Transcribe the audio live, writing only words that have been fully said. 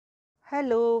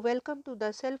Hello, welcome to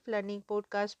the Self Learning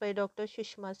Podcast by Dr.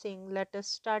 Sushma Singh. Let us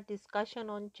start discussion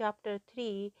on Chapter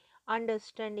 3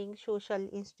 Understanding Social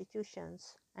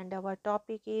Institutions. And our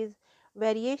topic is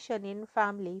Variation in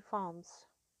Family Forms.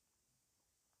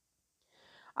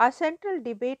 Our central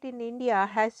debate in India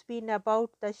has been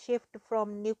about the shift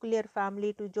from nuclear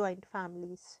family to joint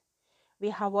families.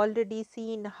 We have already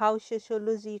seen how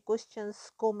sociology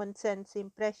questions common sense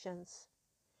impressions.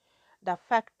 The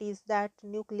fact is that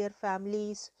nuclear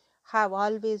families have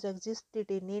always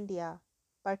existed in India,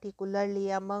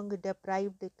 particularly among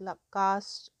deprived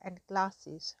castes and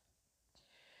classes.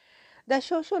 The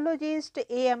sociologist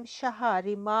A.M. Shah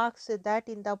remarks that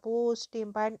in the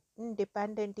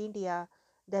post-independent India,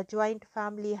 the joint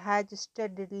family has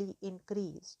steadily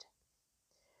increased.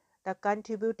 The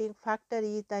contributing factor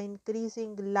is the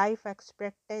increasing life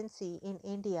expectancy in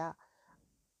India.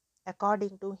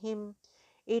 According to him,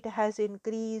 it has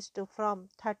increased from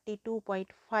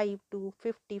 32.5 to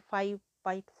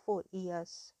 55.4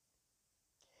 years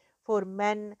for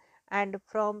men and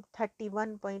from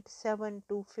 31.7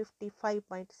 to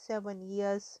 55.7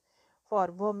 years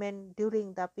for women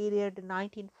during the period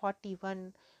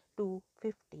 1941 to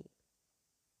 50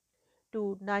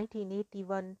 to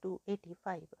 1981 to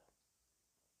 85.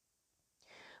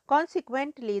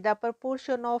 Consequently, the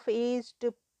proportion of aged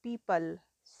people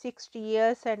 60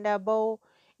 years and above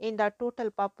in the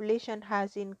total population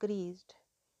has increased.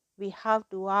 We have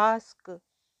to ask,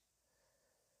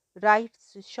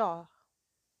 writes Shaw,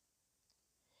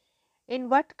 in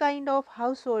what kind of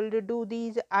household do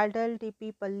these elderly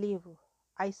people live?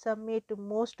 I submit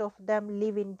most of them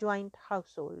live in joint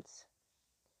households.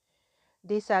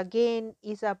 This again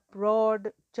is a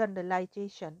broad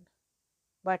generalization,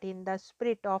 but in the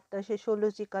spirit of the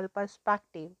sociological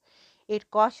perspective,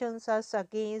 it cautions us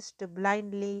against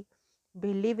blindly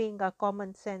believing a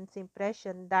common sense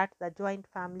impression that the joint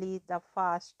family is the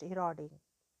fast eroding,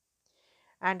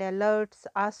 and alerts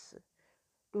us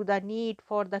to the need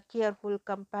for the careful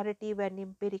comparative and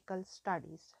empirical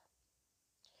studies.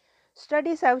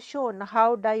 Studies have shown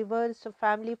how diverse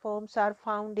family forms are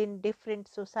found in different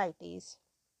societies.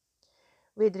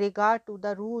 With regard to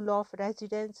the rule of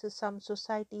residence, some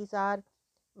societies are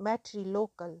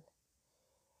matrilocal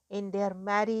in their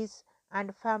marriage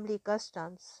and family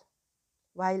customs,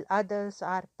 while others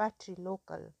are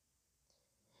patrilocal.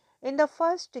 In the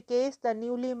first case, the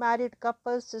newly married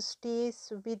couple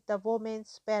stays with the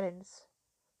woman's parents,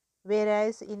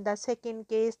 whereas in the second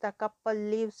case, the couple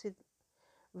lives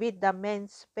with the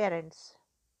men's parents.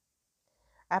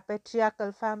 A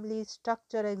patriarchal family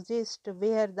structure exists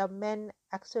where the men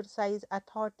exercise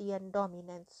authority and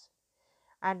dominance,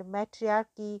 and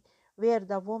matriarchy where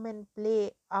the women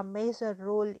play a major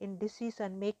role in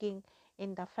decision making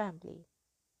in the family.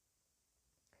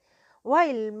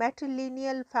 While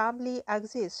matrilineal family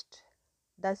exists,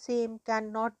 the same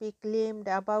cannot be claimed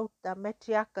about the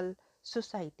matriarchal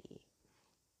society.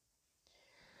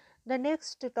 The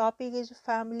next topic is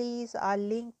families are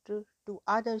linked to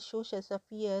other social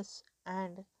affairs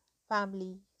and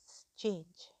families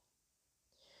change.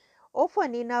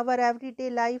 Often in our everyday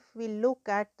life, we look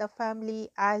at the family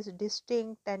as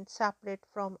distinct and separate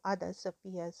from other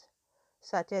spheres,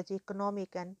 such as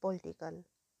economic and political.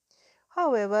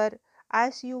 However,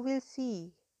 as you will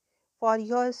see for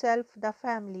yourself, the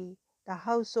family, the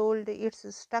household,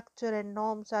 its structure and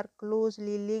norms are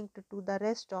closely linked to the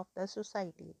rest of the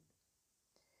society.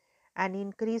 An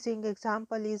increasing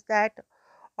example is that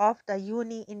of the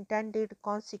unintended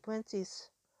consequences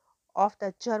of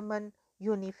the German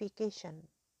unification.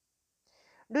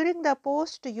 During the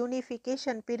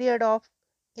post-unification period of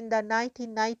in the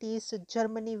 1990s,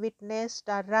 Germany witnessed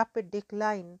a rapid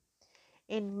decline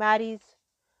in marriage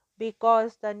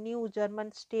because the new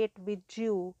German state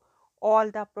withdrew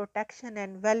all the protection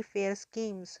and welfare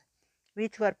schemes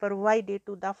which were provided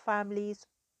to the families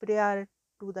prior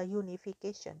to the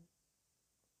unification.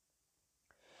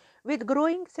 With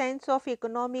growing sense of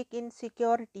economic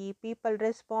insecurity, people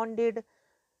responded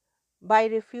by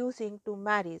refusing to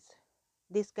marry.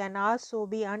 This can also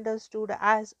be understood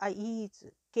as a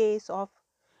case of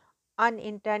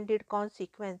unintended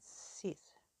consequences.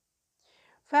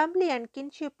 Family and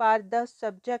kinship are thus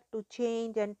subject to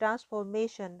change and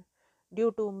transformation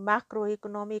due to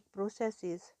macroeconomic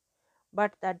processes,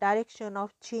 but the direction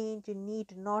of change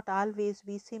need not always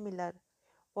be similar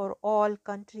for all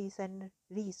countries and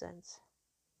regions.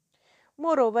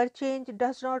 Moreover, change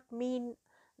does not mean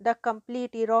the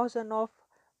complete erosion of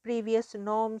previous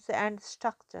norms and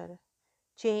structure.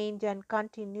 Change and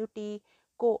continuity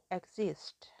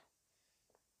coexist.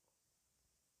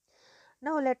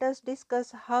 Now let us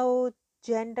discuss how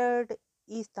gendered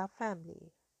is the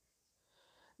family.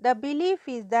 The belief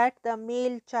is that the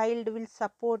male child will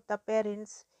support the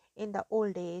parents in the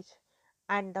old age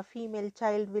and the female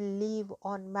child will live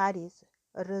on marriage,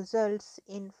 results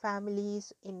in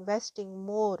families investing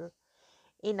more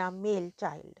in a male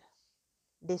child.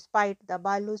 Despite the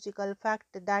biological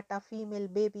fact that a female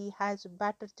baby has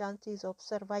better chances of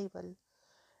survival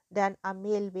than a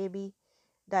male baby,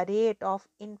 the rate of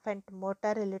infant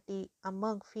mortality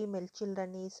among female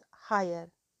children is higher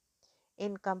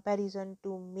in comparison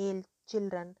to male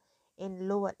children in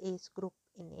lower age group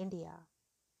in India.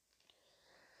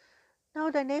 Now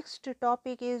the next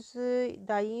topic is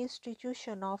the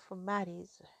institution of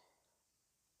marriage.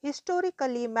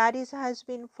 Historically, marriage has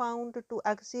been found to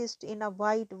exist in a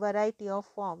wide variety of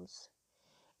forms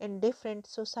in different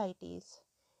societies.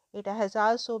 It has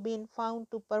also been found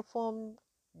to perform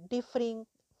differing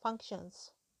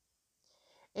functions.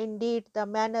 Indeed, the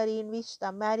manner in which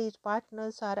the marriage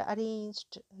partners are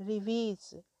arranged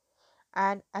reveals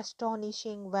an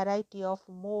astonishing variety of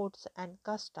modes and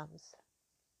customs.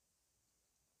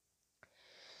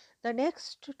 The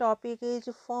next topic is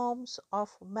forms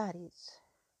of marriage.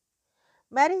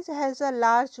 Marriage has a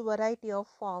large variety of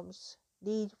forms.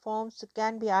 These forms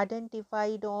can be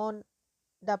identified on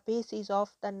the basis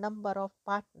of the number of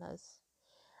partners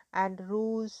and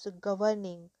rules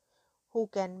governing who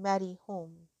can marry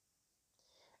whom.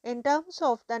 In terms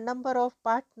of the number of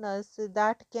partners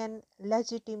that can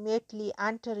legitimately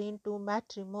enter into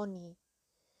matrimony,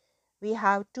 we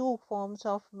have two forms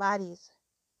of marriage,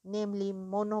 namely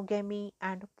monogamy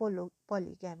and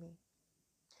polygamy.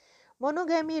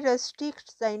 Monogamy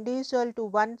restricts the individual to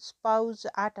one spouse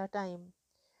at a time.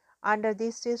 Under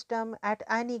this system, at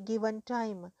any given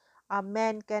time, a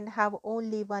man can have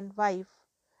only one wife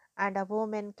and a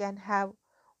woman can have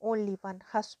only one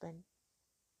husband.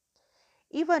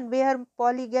 Even where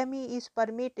polygamy is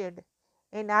permitted,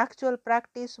 in actual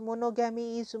practice,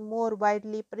 monogamy is more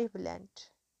widely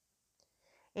prevalent.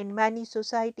 In many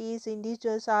societies,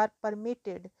 individuals are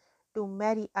permitted to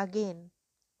marry again,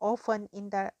 often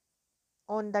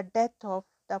on the death of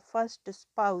the first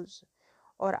spouse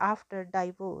or after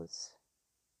divorce.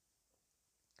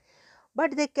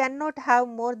 But they cannot have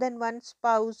more than one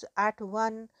spouse at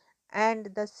one and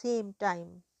the same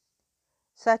time.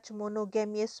 Such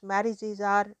monogamous marriages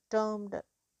are termed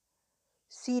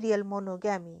serial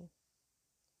monogamy.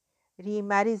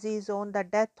 Remarriages on the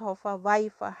death of a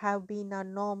wife have been a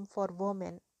norm for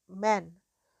men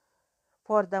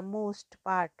for the most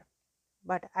part.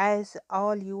 But as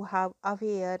all you have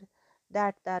aware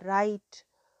that the right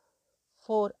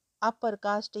for upper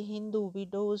caste Hindu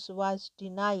widows was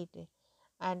denied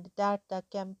and that the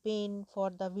campaign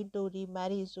for the widow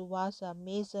remarriage was a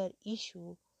major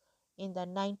issue in the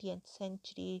 19th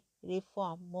century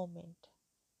reform movement.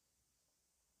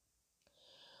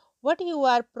 What you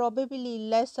are probably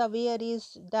less aware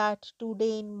is that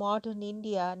today in modern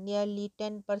India, nearly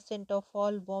 10% of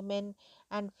all women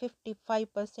and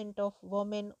 55% of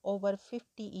women over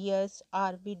 50 years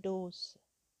are widows.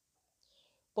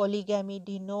 Polygamy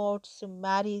denotes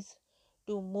marriage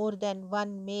to more than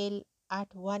one male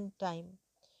at one time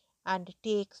and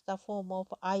takes the form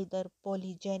of either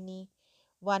polygyny,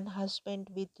 one husband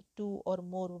with two or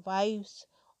more wives,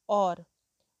 or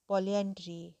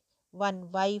polyandry,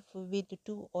 one wife with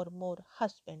two or more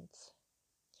husbands.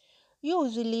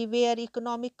 Usually, where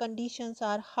economic conditions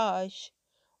are harsh,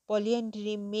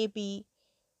 polyandry may be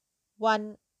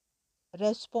one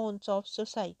response of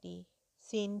society,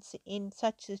 since in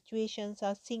such situations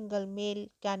a single male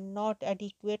cannot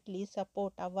adequately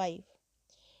support a wife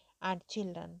and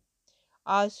children.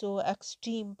 Also,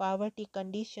 extreme poverty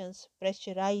conditions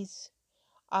pressurize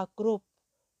a group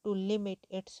to limit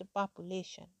its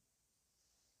population.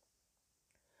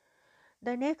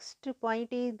 The next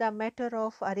point is the matter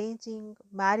of arranging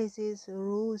marriages,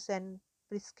 rules, and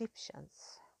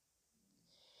prescriptions.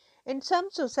 In some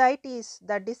societies,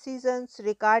 the decisions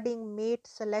regarding mate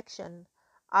selection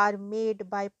are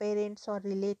made by parents or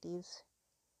relatives.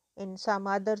 In some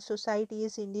other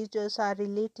societies, individuals are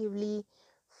relatively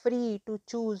free to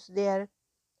choose their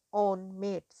own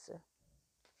mates.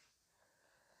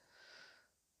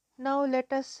 Now,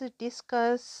 let us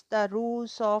discuss the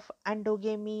rules of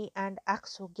endogamy and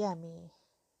exogamy.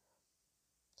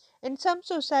 In some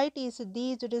societies,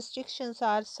 these restrictions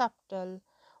are subtle,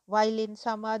 while in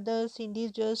some others,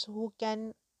 individuals who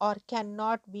can or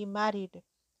cannot be married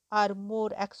are more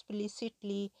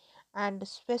explicitly and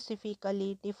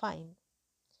specifically defined.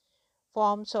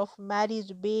 Forms of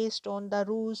marriage based on the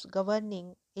rules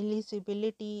governing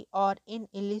eligibility or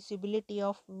ineligibility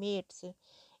of mates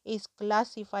is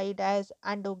classified as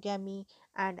endogamy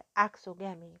and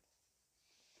exogamy.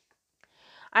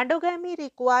 Endogamy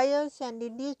requires an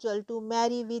individual to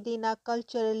marry within a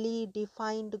culturally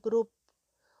defined group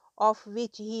of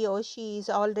which he or she is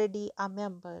already a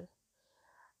member,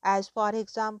 as for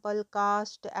example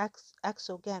caste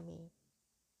exogamy.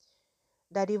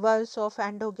 The reverse of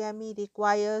endogamy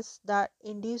requires the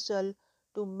individual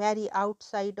to marry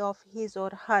outside of his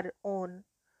or her own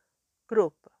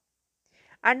group.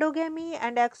 Endogamy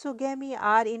and exogamy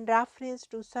are in reference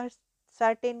to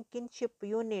certain kinship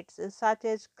units such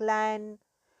as clan,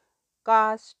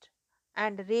 caste,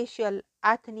 and racial,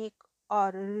 ethnic,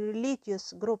 or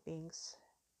religious groupings.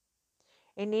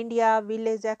 In India,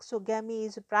 village exogamy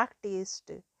is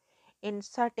practiced in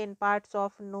certain parts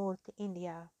of North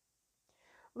India.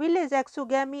 Village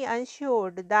exogamy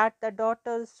ensured that the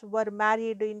daughters were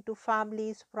married into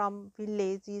families from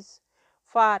villages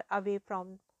far away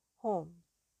from home.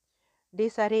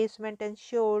 This arrangement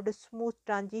ensured smooth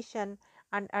transition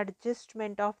and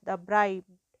adjustment of the bride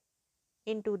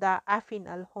into the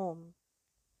affinal home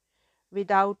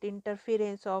without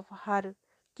interference of her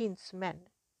kinsmen.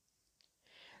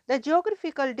 The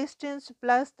geographical distance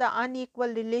plus the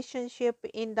unequal relationship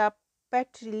in the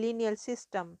patrilineal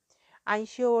system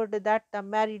ensured that the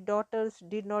married daughters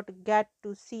did not get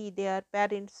to see their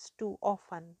parents too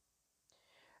often.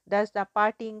 Thus, the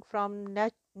parting from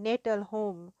natal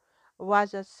home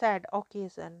was a sad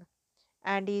occasion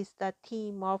and is the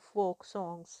theme of folk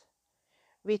songs,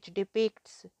 which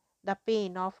depicts the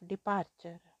pain of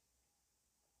departure.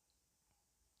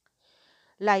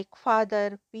 Like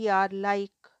father, we are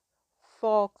like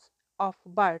flocks of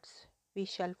birds. We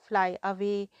shall fly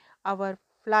away, our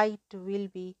flight will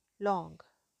be long.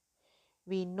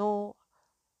 We know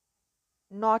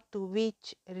not to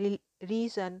which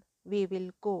reason we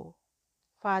will go.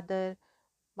 Father,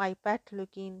 my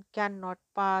Patlukin cannot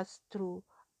pass through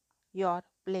your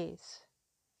place.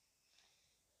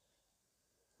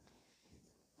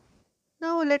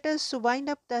 Now let us wind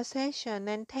up the session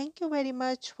and thank you very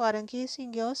much for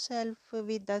engaging yourself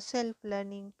with the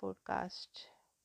self-learning podcast.